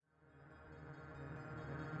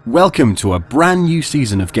Welcome to a brand new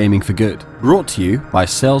season of Gaming for Good, brought to you by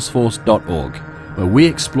Salesforce.org, where we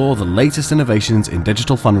explore the latest innovations in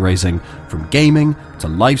digital fundraising, from gaming to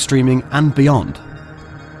live streaming and beyond.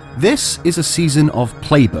 This is a season of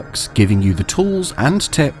playbooks, giving you the tools and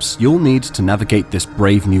tips you'll need to navigate this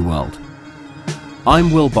brave new world. I'm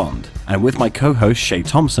Will Bond, and with my co-host Shay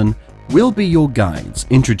Thompson, we'll be your guides,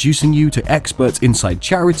 introducing you to experts inside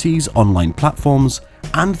charities, online platforms,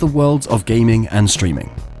 and the worlds of gaming and streaming.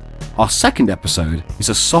 Our second episode is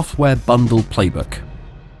a software bundle playbook.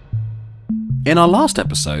 In our last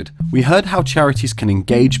episode, we heard how charities can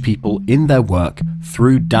engage people in their work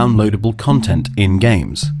through downloadable content in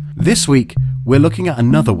games. This week, we're looking at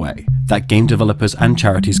another way that game developers and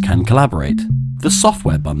charities can collaborate: the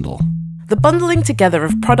software bundle. The bundling together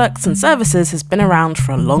of products and services has been around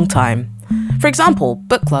for a long time. For example,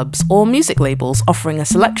 book clubs or music labels offering a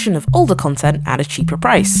selection of older content at a cheaper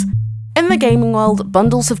price. In the gaming world,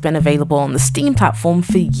 bundles have been available on the Steam platform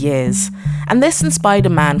for years, and this inspired a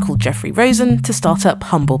man called Jeffrey Rosen to start up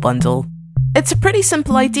Humble Bundle. It's a pretty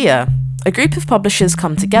simple idea. A group of publishers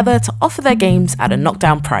come together to offer their games at a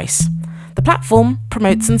knockdown price. The platform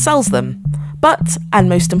promotes and sells them. But, and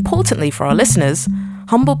most importantly for our listeners,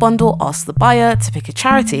 Humble Bundle asks the buyer to pick a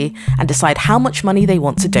charity and decide how much money they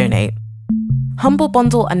want to donate. Humble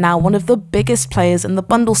Bundle are now one of the biggest players in the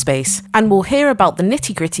bundle space, and we'll hear about the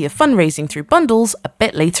nitty-gritty of fundraising through bundles a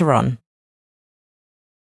bit later on.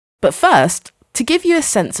 But first, to give you a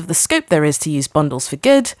sense of the scope there is to use bundles for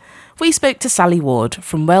good, we spoke to Sally Ward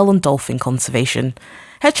from Whale and Dolphin Conservation.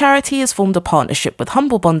 Her charity has formed a partnership with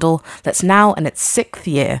Humble Bundle that's now in its 6th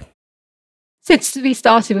year. Since we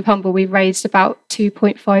started with Humble, we've raised about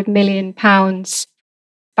 £2.5 million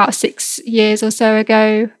about 6 years or so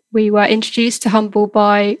ago. We were introduced to Humble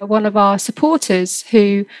by one of our supporters,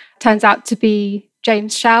 who turns out to be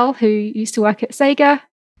James Schall, who used to work at Sega.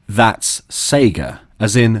 That's Sega,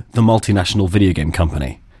 as in the multinational video game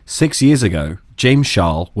company. 6 years ago, James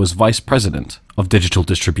Schall was Vice President of Digital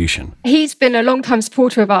Distribution. He's been a long-time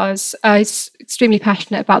supporter of ours. He's extremely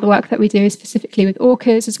passionate about the work that we do, specifically with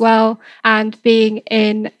Orcas as well. And being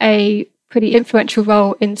in a pretty influential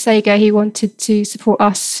role in Sega, he wanted to support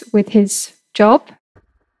us with his job.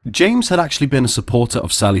 James had actually been a supporter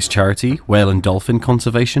of Sally's charity, Whale and Dolphin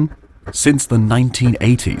Conservation, since the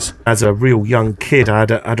 1980s. As a real young kid, I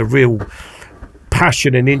had a real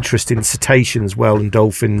passion and interest in cetaceans, whale and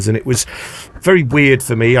dolphins, and it was very weird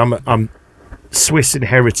for me. I'm Swiss in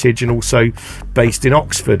heritage and also based in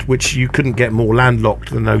Oxford, which you couldn't get more landlocked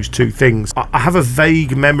than those two things. I have a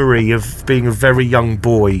vague memory of being a very young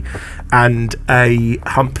boy and a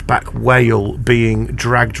humpback whale being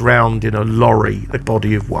dragged round in a lorry, the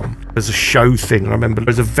body of one, as a show thing. I remember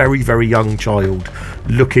as a very, very young child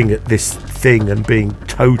looking at this thing and being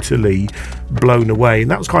totally blown away,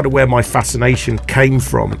 and that was kind of where my fascination came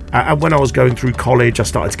from. And when I was going through college, I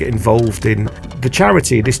started to get involved in the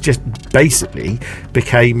charity. This just basically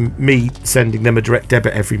became me sending them a direct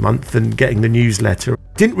debit every month and getting the newsletter.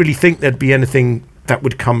 Didn't really think there'd be anything that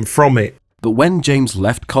would come from it. But when James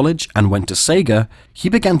left college and went to Sega, he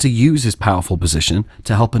began to use his powerful position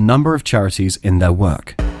to help a number of charities in their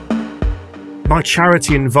work. My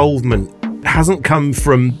charity involvement hasn't come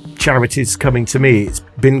from charities coming to me. It's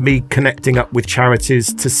been me connecting up with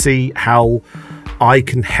charities to see how I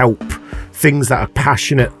can help things that are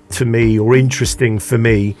passionate to me or interesting for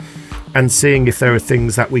me, and seeing if there are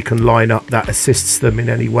things that we can line up that assists them in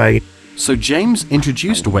any way. So James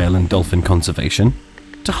introduced Whale and Dolphin Conservation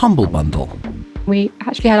to Humble Bundle. We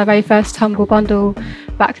actually had our very first Humble Bundle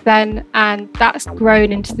back then, and that's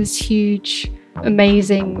grown into this huge,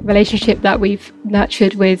 amazing relationship that we've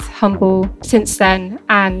nurtured with Humble since then,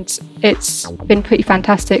 and it's been pretty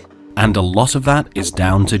fantastic. And a lot of that is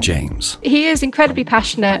down to James. He is incredibly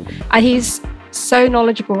passionate, and he's so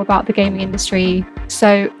knowledgeable about the gaming industry.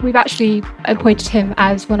 So we've actually appointed him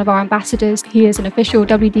as one of our ambassadors. He is an official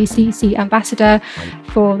WDCC ambassador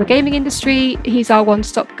for the gaming industry. He's our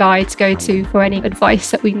one-stop guide to go to for any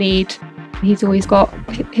advice that we need. He's always got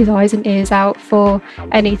his eyes and ears out for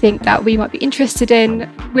anything that we might be interested in.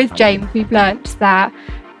 With James, we've learnt that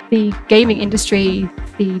the gaming industry,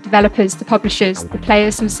 the developers, the publishers, the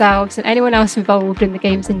players themselves, and anyone else involved in the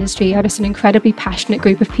games industry are just an incredibly passionate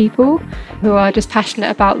group of people who are just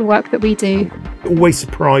passionate about the work that we do. It always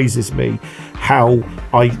surprises me how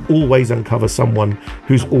I always uncover someone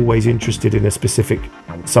who's always interested in a specific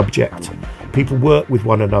subject. people work with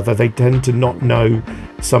one another, they tend to not know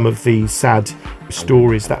some of the sad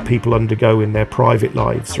stories that people undergo in their private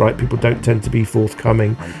lives, right? People don't tend to be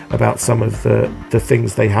forthcoming about some of the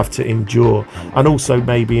things they have to endure, and also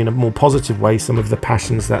maybe in a more positive way some of the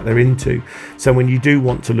passions that they're into. So when you do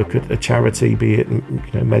want to look at a charity, be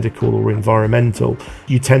it medical or environmental,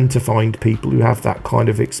 you tend to find people who have that kind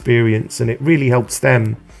of experience, and it really helps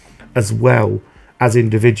them as well as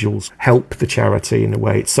individuals help the charity in a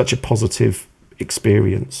way. It's such a positive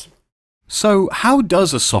experience. So how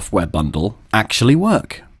does a software bundle actually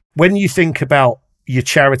work? When you think about your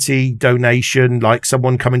charity donation, like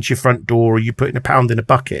someone coming to your front door or you putting £1 in a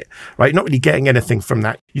bucket, right? You're not really getting anything from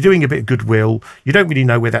that. You're doing a bit of goodwill. You don't really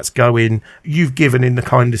know where that's going. You've given in the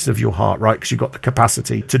kindness of your heart, right? Because you've got the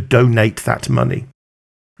capacity to donate that money.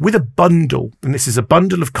 With a bundle, and this is a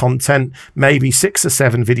bundle of content, maybe 6 or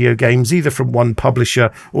 7 video games, either from one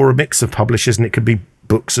publisher or a mix of publishers, and it could be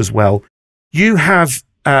books as well. You have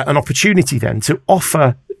an opportunity then to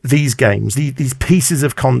offer these games, these pieces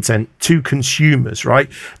of content to consumers, right?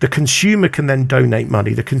 The consumer can then donate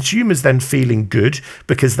money. The consumer's then feeling good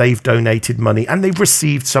because they've donated money and they've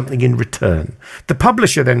received something in return. The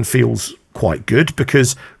publisher then feels quite good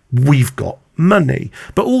because we've got money,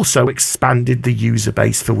 but also expanded the user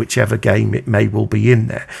base for whichever game it may well be in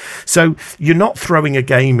there. So you're not throwing a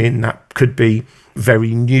game in that could be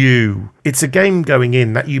very new. It's a game going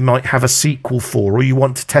in that you might have a sequel for, or you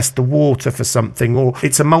want to test the water for something, or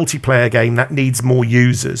it's a multiplayer game that needs more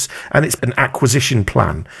users, and it's an acquisition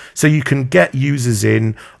plan. So you can get users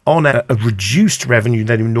in on a reduced revenue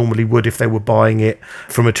than you normally would if they were buying it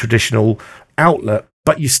from a traditional outlet,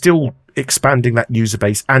 but you're still expanding that user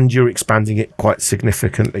base and you're expanding it quite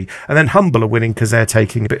significantly. And then Humble are winning because they're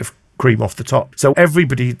taking a bit of cream off the top. So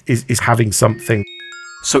everybody is having something.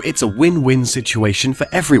 So it's a win-win situation for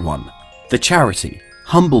everyone. The charity,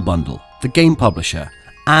 Humble Bundle, the game publisher,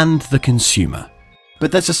 and the consumer.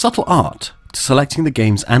 But there's a subtle art to selecting the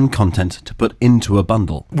games and content to put into a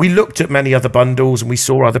bundle. We looked at many other bundles and we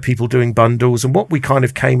saw other people doing bundles, and what we kind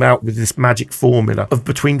of came out with this magic formula of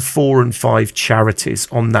between 4 and 5 charities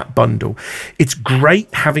on that bundle. It's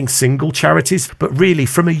great having single charities, but really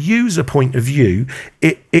from a user point of view,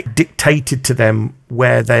 it dictated to them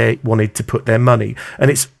where they wanted to put their money.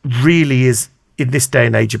 And it really is, in this day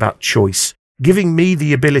and age, about choice. Giving me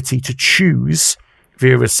the ability to choose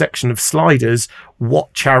via a section of sliders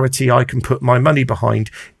what charity I can put my money behind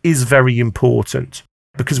is very important,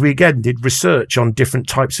 because we again did research on different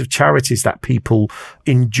types of charities that people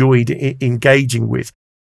enjoyed engaging with.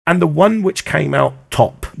 And the one which came out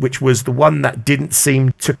top, which was the one that didn't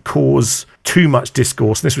seem to cause too much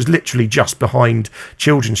discourse, and this was literally just behind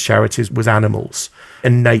children's charities, was animals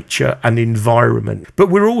and nature and environment. But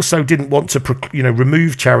we also didn't want to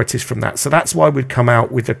remove charities from that. So that's why we'd come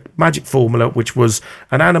out with a magic formula, which was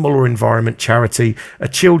an animal or environment charity, a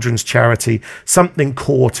children's charity, something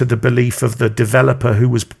core to the belief of the developer who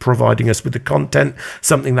was providing us with the content,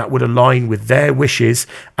 something that would align with their wishes,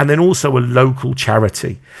 and then also a local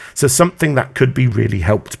charity. So something that could be really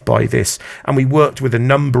helped by this. And we worked with a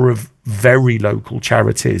number of very local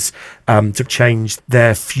charities to change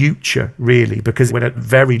their future, really, because when a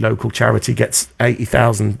very local charity gets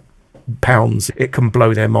 £80,000, it can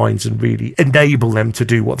blow their minds and really enable them to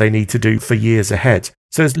do what they need to do for years ahead.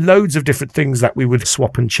 So there's loads of different things that we would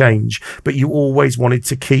swap and change, but you always wanted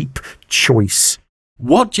to keep choice.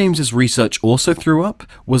 What James's research also threw up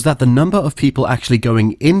was that the number of people actually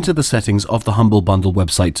going into the settings of the Humble Bundle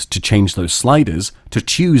website to change those sliders, to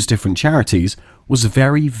choose different charities, was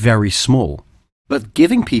very, very small. But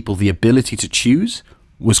giving people the ability to choose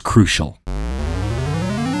was crucial.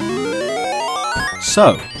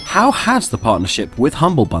 So, how has the partnership with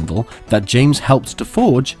Humble Bundle that James helped to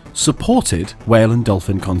forge supported whale and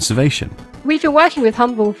dolphin conservation? We've been working with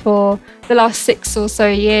Humble for the last 6 or so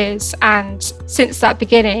years, and since that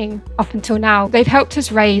beginning up until now, they've helped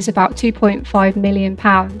us raise about £2.5 million,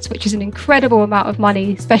 which is an incredible amount of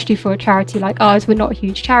money, especially for a charity like ours. We're not a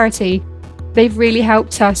huge charity. They've really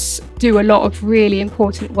helped us do a lot of really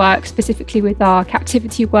important work, specifically with our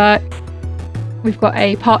captivity work. We've got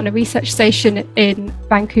a partner research station in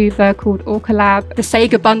Vancouver called Orca Lab. The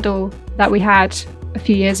Sega bundle that we had a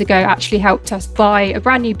few years ago actually helped us buy a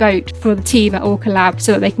brand new boat for the team at Orca Lab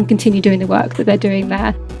so that they can continue doing the work that they're doing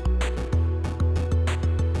there.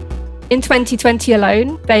 In 2020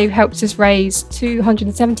 alone, they helped us raise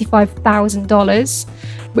 $275,000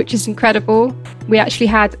 which is incredible. We actually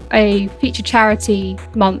had a featured charity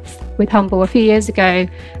month with Humble a few years ago,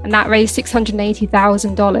 and that raised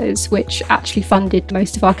 $680,000, which actually funded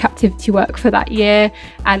most of our captivity work for that year.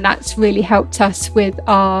 And that's really helped us with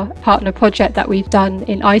our partner project that we've done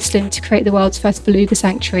in Iceland to create the world's first beluga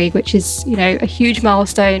sanctuary, which is, a huge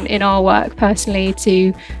milestone in our work personally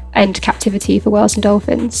to end captivity for whales and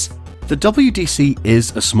dolphins. The WDC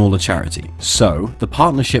is a smaller charity, so the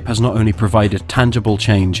partnership has not only provided tangible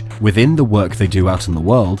change within the work they do out in the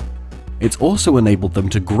world, it's also enabled them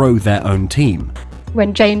to grow their own team.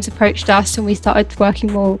 When James approached us and we started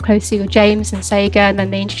working more closely with James and Sega, and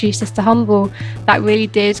then they introduced us to Humble, that really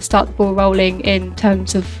did start the ball rolling in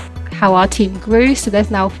terms of how our team grew. So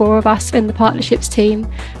there's now 4 of us in the partnerships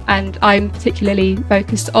team, and I'm particularly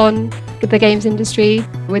focused on the games industry.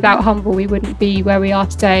 Without Humble, we wouldn't be where we are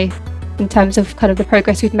today in terms of kind of the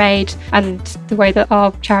progress we've made and the way that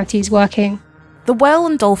our charity is working. The Whale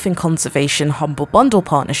and Dolphin Conservation Humble Bundle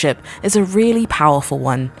partnership is a really powerful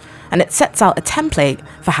one, and it sets out a template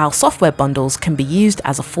for how software bundles can be used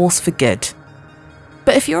as a force for good.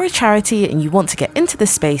 But if you're a charity and you want to get into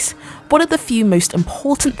this space, what are the few most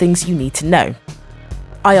important things you need to know?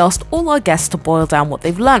 I asked all our guests to boil down what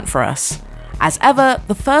they've learnt for us. As ever,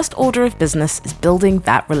 the first order of business is building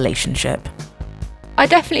that relationship. I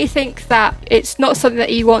definitely think that it's not something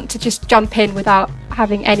that you want to just jump in without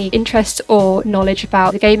having any interest or knowledge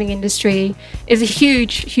about. The gaming industry is a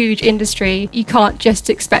huge industry. You can't just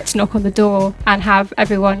expect to knock on the door and have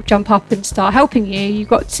everyone jump up and start helping you. You've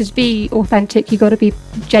got to be authentic, you've got to be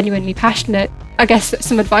genuinely passionate. I guess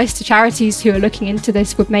some advice to charities who are looking into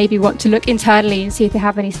this would maybe want to look internally and see if they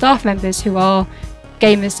have any staff members who are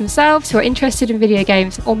gamers themselves, who are interested in video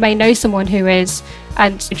games, or may know someone who is,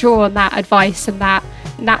 and draw on that advice and that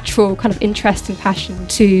natural kind of interest and passion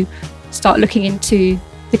to start looking into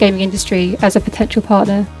the gaming industry as a potential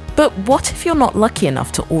partner. But what if you're not lucky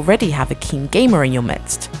enough to already have a keen gamer in your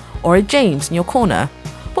midst, or a James in your corner?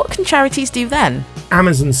 What can charities do then?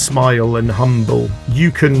 Amazon Smile and Humble, you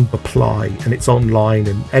can apply, and it's online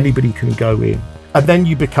and anybody can go in. And then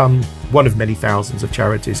you become one of many thousands of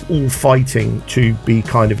charities, all fighting to be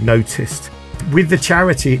kind of noticed. With the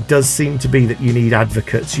charity, it does seem to be that you need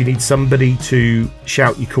advocates. You need somebody to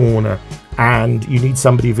shout your corner, and you need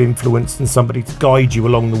somebody of influence and somebody to guide you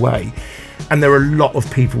along the way. And there are a lot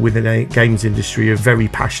of people within the games industry who are very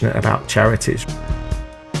passionate about charities.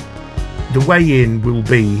 The way in will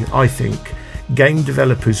be, I think, game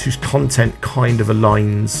developers whose content kind of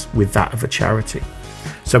aligns with that of a charity.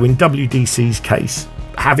 So in WDC's case,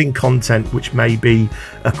 having content which may be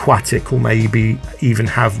aquatic or maybe even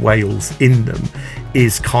have whales in them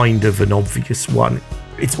is kind of an obvious one.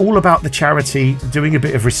 It's all about the charity doing a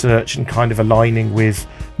bit of research and kind of aligning with,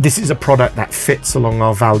 this is a product that fits along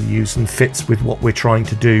our values and fits with what we're trying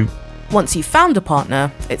to do. Once you've found a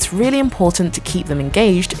partner, it's really important to keep them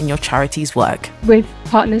engaged in your charity's work. With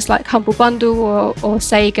partners like Humble Bundle or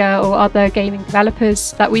Sega or other gaming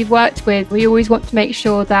developers that we've worked with, we always want to make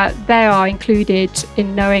sure that they are included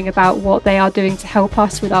in knowing about what they are doing to help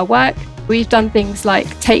us with our work. We've done things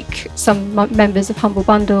like take some members of Humble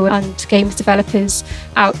Bundle and games developers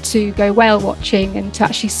out to go whale watching and to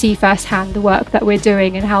actually see firsthand the work that we're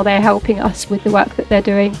doing and how they're helping us with the work that they're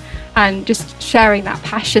doing, and just sharing that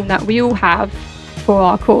passion that we all have for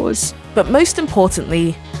our cause. But most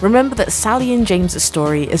importantly, remember that Sally and James's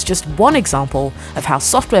story is just one example of how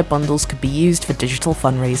software bundles could be used for digital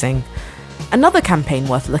fundraising. Another campaign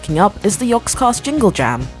worth looking up is the Yogscast Jingle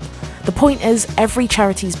Jam. The point is, every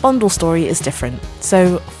charity's bundle story is different,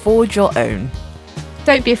 so forge your own.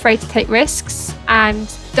 Don't be afraid to take risks,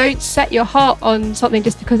 and don't set your heart on something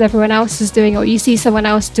just because everyone else is doing it or you see someone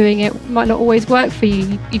else doing it. It might not always work for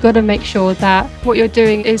you. You've got to make sure that what you're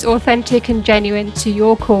doing is authentic and genuine to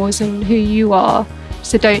your cause and who you are.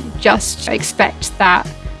 So don't just expect that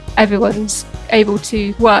everyone's able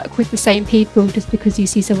to work with the same people just because you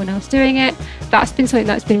see someone else doing it. That's been something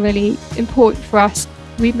that's been really important for us.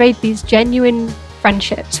 We've made these genuine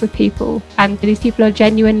friendships with people, and these people are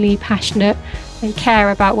genuinely passionate and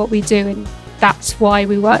care about what we do, and that's why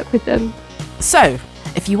we work with them. So,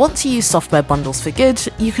 if you want to use software bundles for good,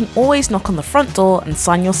 you can always knock on the front door and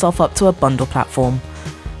sign yourself up to a bundle platform.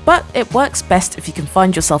 But it works best if you can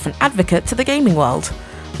find yourself an advocate to the gaming world,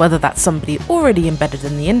 whether that's somebody already embedded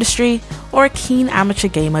in the industry or a keen amateur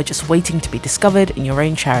gamer just waiting to be discovered in your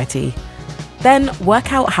own charity. Then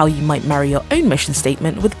work out how you might marry your own mission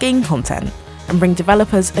statement with game content and bring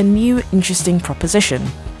developers a new, interesting proposition.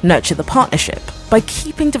 Nurture the partnership by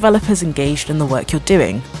keeping developers engaged in the work you're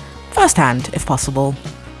doing, firsthand if possible.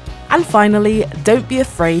 And finally, don't be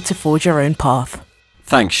afraid to forge your own path.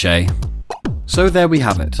 Thanks, Shay. So there we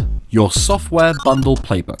have it, your software bundle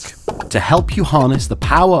playbook, to help you harness the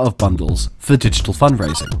power of bundles for digital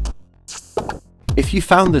fundraising. If you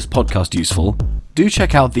found this podcast useful, do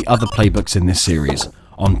check out the other playbooks in this series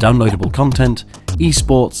on downloadable content,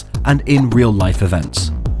 esports, and in real-life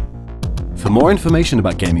events. For more information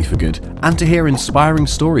about Gaming for Good and to hear inspiring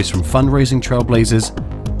stories from fundraising trailblazers,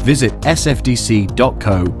 visit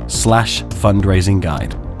sfdc.co/fundraising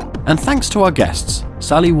guide. And thanks to our guests,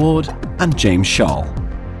 Sally Ward and James Scholl.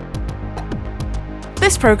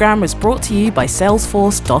 This programme was brought to you by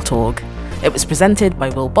Salesforce.org. It was presented by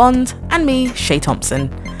Will Bond and me, Shay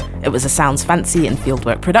Thompson. It was a Sounds Fancy and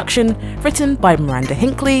Fieldwork production, written by Miranda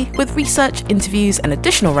Hinckley, with research, interviews and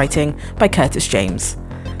additional writing by Curtis James.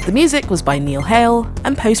 The music was by Neil Hale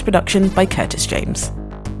and post-production by Curtis James.